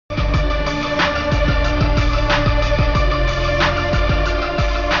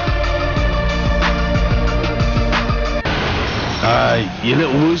Hey, you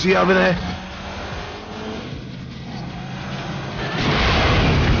little woozy over there?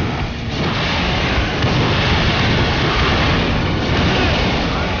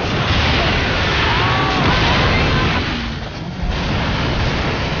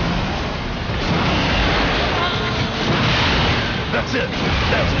 That's it.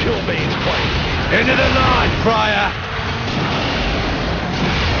 That's Killbane's plane. Into the line, Friar!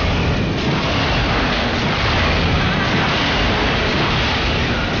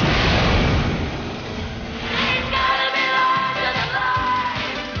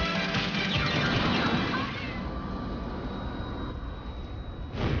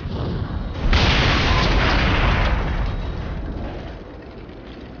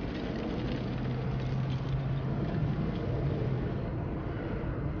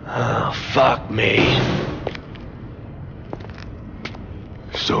 Oh, fuck me.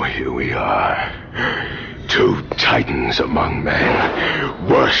 So here we are. Two titans among men,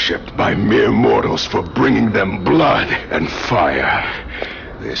 worshipped by mere mortals for bringing them blood and fire.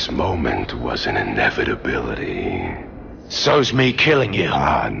 This moment was an inevitability. So's me killing you.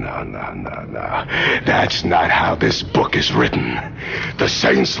 No. That's not how this book is written. The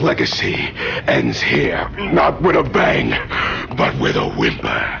Saint's legacy ends here, not with a bang, but with a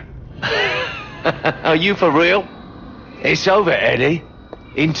whimper. Are you for real? It's over, Eddie.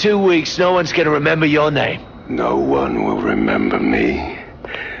 In 2 weeks, no one's gonna remember your name. No one will remember me.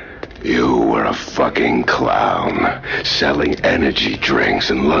 You were a fucking clown, selling energy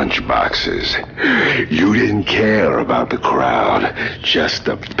drinks and lunchboxes. You didn't care about the crowd, just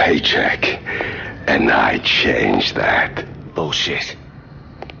a paycheck. And I changed that. Bullshit.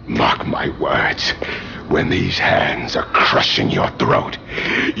 Mark my words. When these hands are crushing your throat,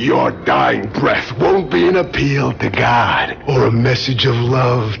 your dying breath won't be an appeal to God or a message of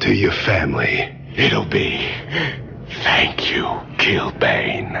love to your family. It'll be, thank you,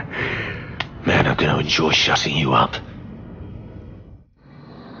 Killbane. Man, I'm gonna enjoy shutting you up.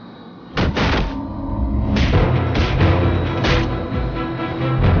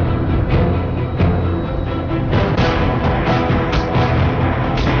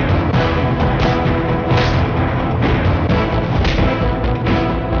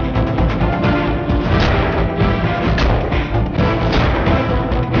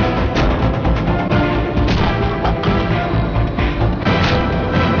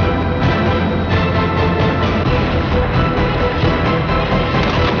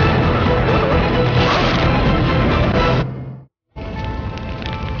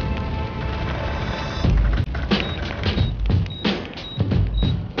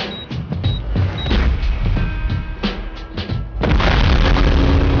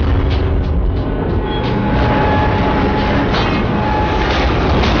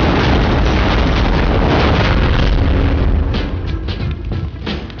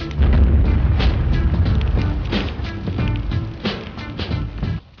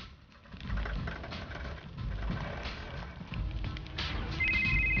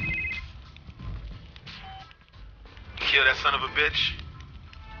 Kill that son of a bitch?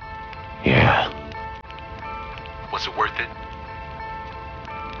 Yeah. Was it worth it?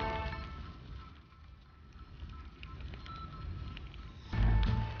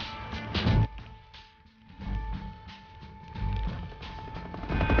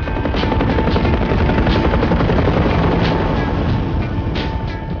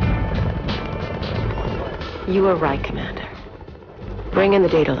 You were right, Commander. Bring in the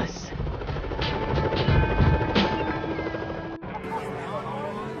data list.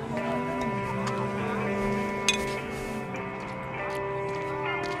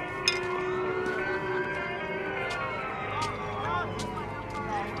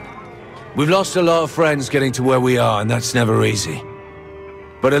 We've lost a lot of friends getting to where we are, and that's never easy.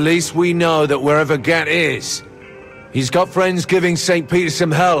 But at least we know that wherever Gat is, he's got friends giving St. Peter some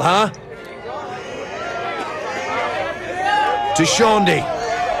hell, huh? To Shaundi!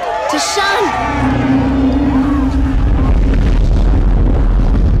 To Shaun!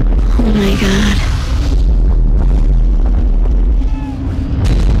 Oh my God.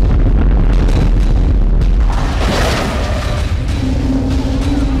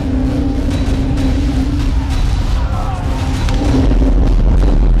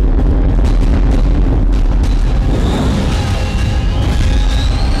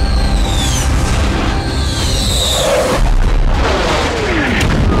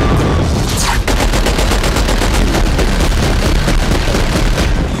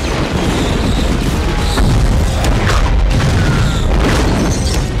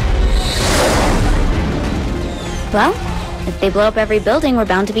 Well, if they blow up every building, we're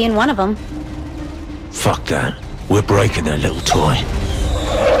bound to be in one of them. Fuck that. We're breaking their little toy.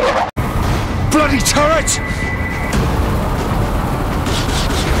 Bloody turret!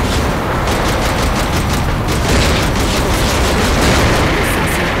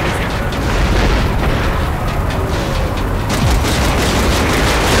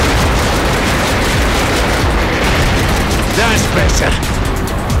 That's better.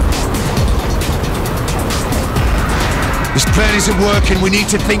 This plan isn't working. We need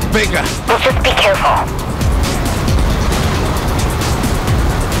to think bigger. Well, just be careful.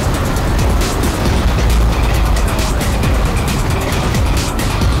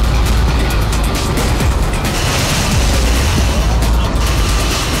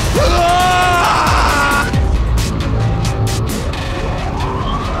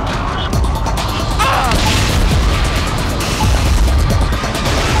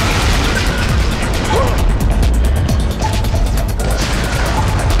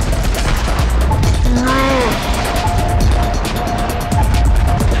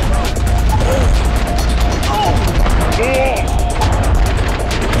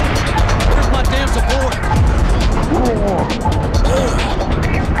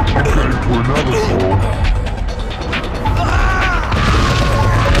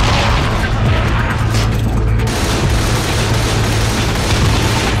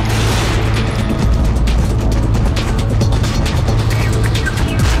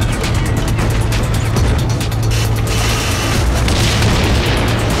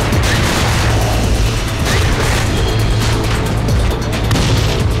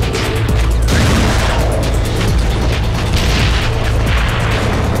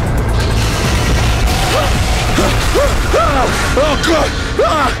 Oh, God!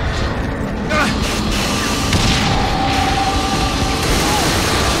 Ah!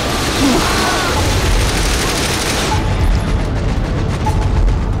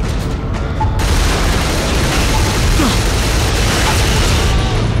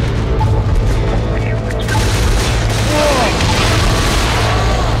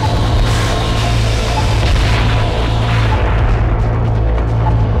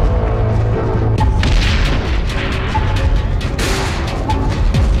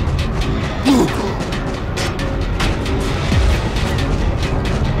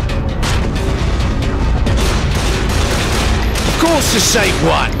 Of course, the safe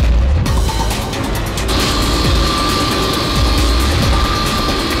one.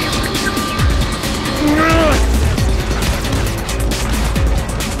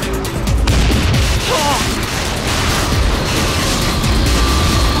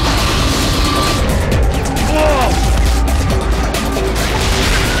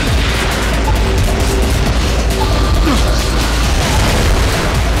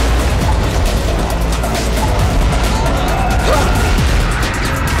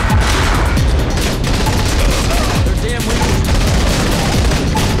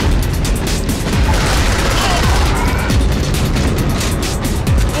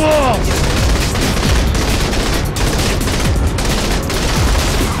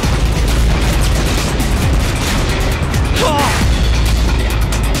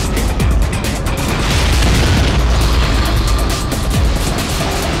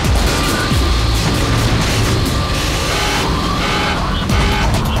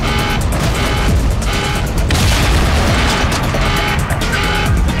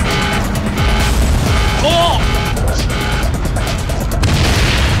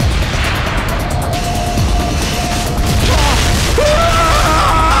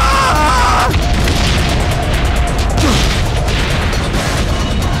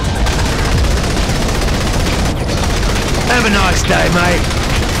 Have a nice day, mate.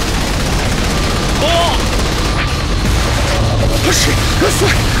 Oh! Shit!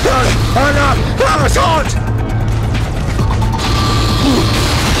 Oh no! Oh, it's hot!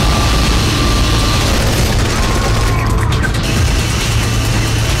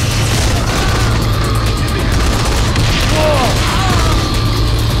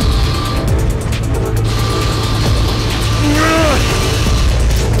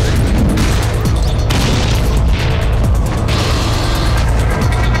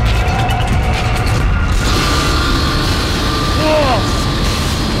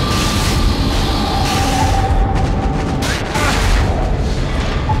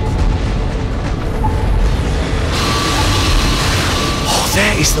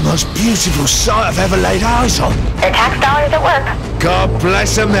 That is the most beautiful sight I've ever laid eyes on. Their tax dollars at work. God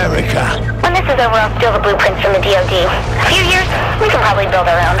bless America. When this is over, I'll steal the blueprints from the DOD. A few years, we can probably build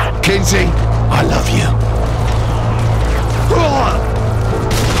our own. Kinsey, I love you.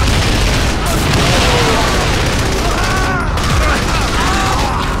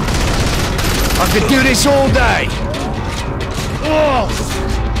 I could do this all day.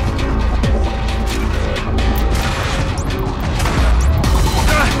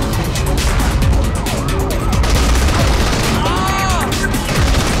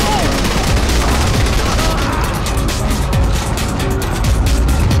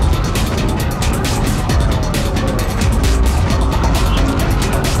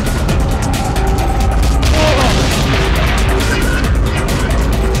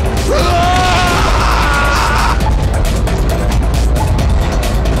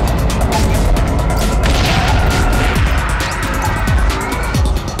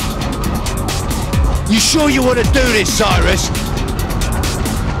 You sure you want to do this, Cyrus?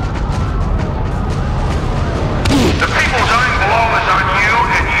 The people's eye below is on you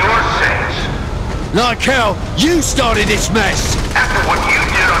and your sins. Like hell, you started this mess! After what you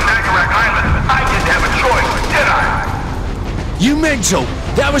did on Nagarak Island, I didn't have a choice, did I? You mental!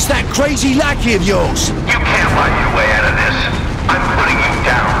 That was that crazy lackey of yours! You can't lie your way out of this. I'm putting you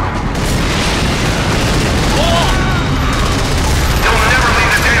down. You'll never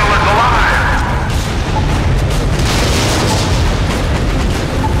leave the Daedalus alive!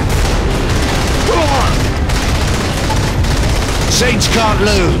 Saints can't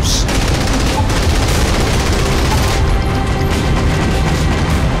lose!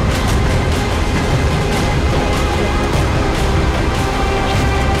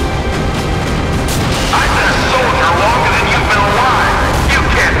 I've been a soldier longer than you've been alive. You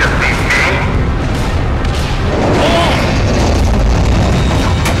can't defeat me.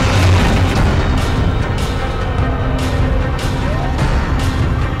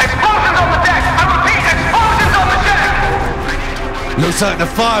 Explosions on the deck! I repeat, explosions on the deck! Looks like the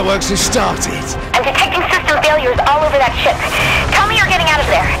fireworks have started. I'm detecting system failures all over that ship. Tell me you're getting out of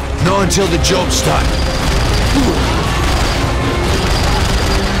there. Not until the job's done.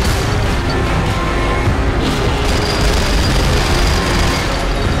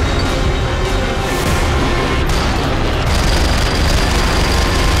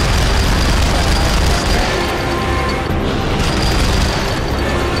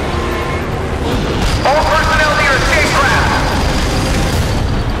 All personnel to your escape craft!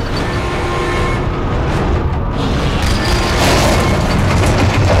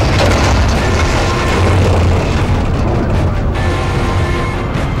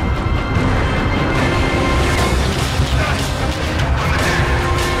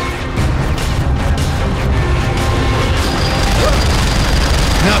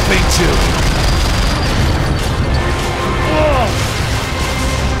 Nothing to it.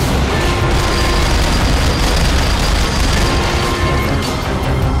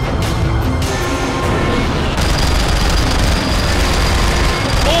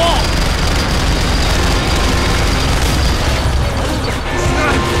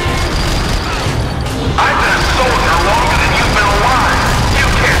 I've been a soldier longer than you've been alive. You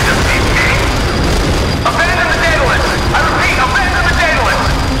can't defeat me. Abandon the Daedalus! I repeat, abandon the Daedalus!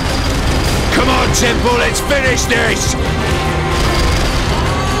 Come on, Temple, let's finish this!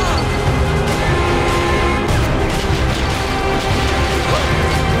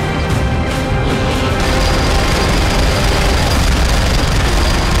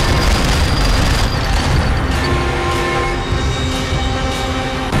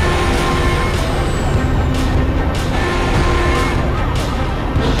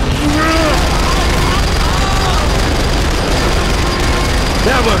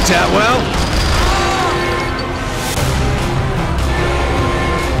 That worked out well.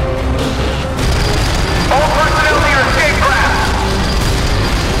 All personnel to your escape craft!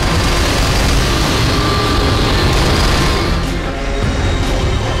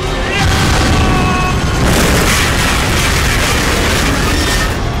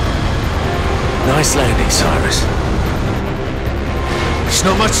 Nice landing, Cyrus. There's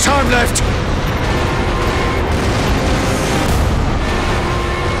not much time left.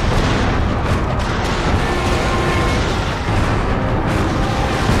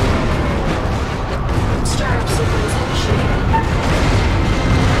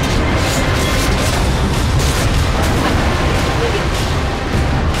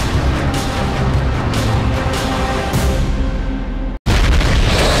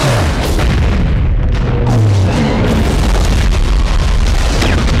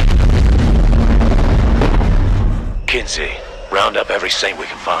 Round up every saint we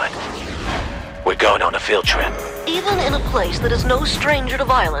can find. We're going on a field trip. Even in a place that is no stranger to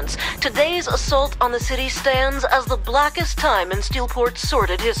violence, today's assault on the city stands as the blackest time in Steelport's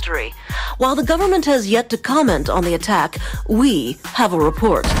sordid history. While the government has yet to comment on the attack, we have a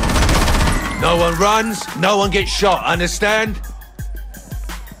report. No one runs, no one gets shot, understand?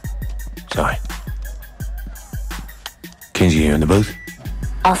 Sorry. Kinsey, you in the booth?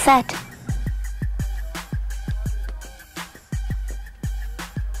 All set.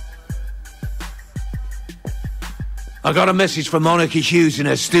 I got a message from Monica Hughes and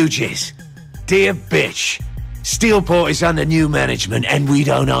her stooges. Dear bitch, Steelport is under new management and we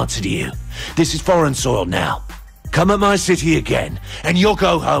don't answer to you. This is foreign soil now. Come at my city again and you'll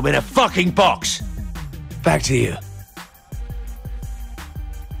go home in a fucking box. Back to you.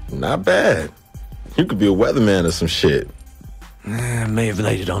 Not bad. You could be a weatherman or some shit. May have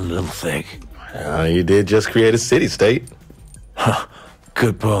laid it on a little thick. You did just create a city-state. Huh,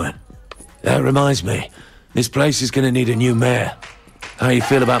 good point. That reminds me, this place is gonna need a new mayor. How you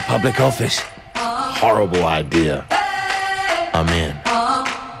feel about public office? Horrible idea. I'm in.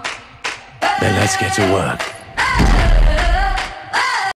 Then let's get to work.